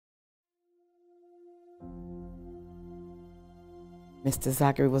Mr.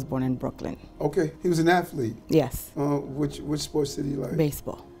 Zackery was born in Brooklyn. Okay, he was an athlete. Yes. Which sports did he like?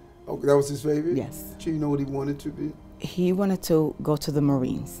 Baseball. Oh, that was his favorite? Yes. Do you know what he wanted to be? He wanted to go to the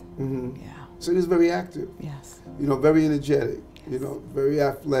Marines. Mm-hmm. Yeah. So he was very active. Yes. You know, very energetic. You know, very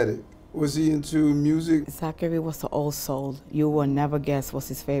athletic. Was he into music? Zackery was an old soul. You will never guess what's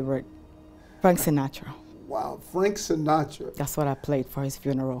his favorite. Frank Sinatra. Wow, Frank Sinatra. That's what I played for his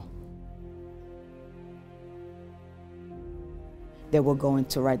funeral. They were going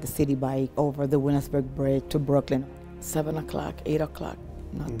to ride the city bike over the Williamsburg Bridge to Brooklyn. 7 o'clock, 8 o'clock,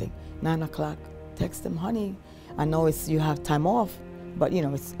 nothing. 9 o'clock, text them, honey, I know you have time off, but you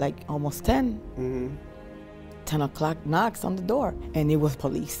know, it's like almost 10. Mm-hmm. 10 o'clock knocks on the door, and it was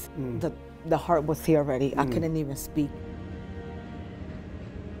police. The heart was here already. I couldn't even speak.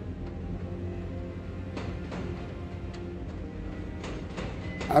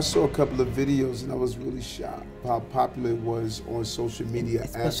 I saw a couple of videos and I was really shocked how popular it was on social media.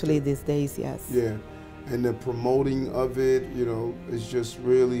 Especially after. these days, yes. Yeah, and the promoting of it, you know, is just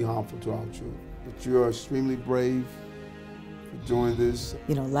really harmful to our children. But you are extremely brave for doing this.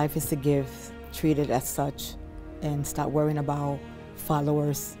 You know, life is a gift, treat it as such, and stop worrying about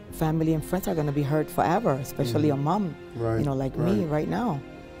followers. Family and friends are gonna be hurt forever, especially your mom, right, you know, like me right now.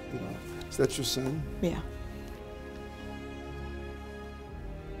 Yeah. Is that your son? Yeah.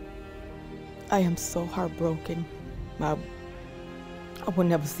 I am so heartbroken. I will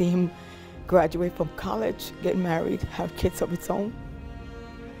never see him graduate from college, get married, have kids of his own.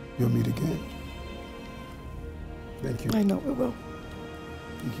 You'll meet again. Thank you. I know we will.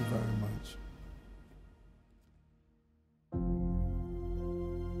 Thank you very much.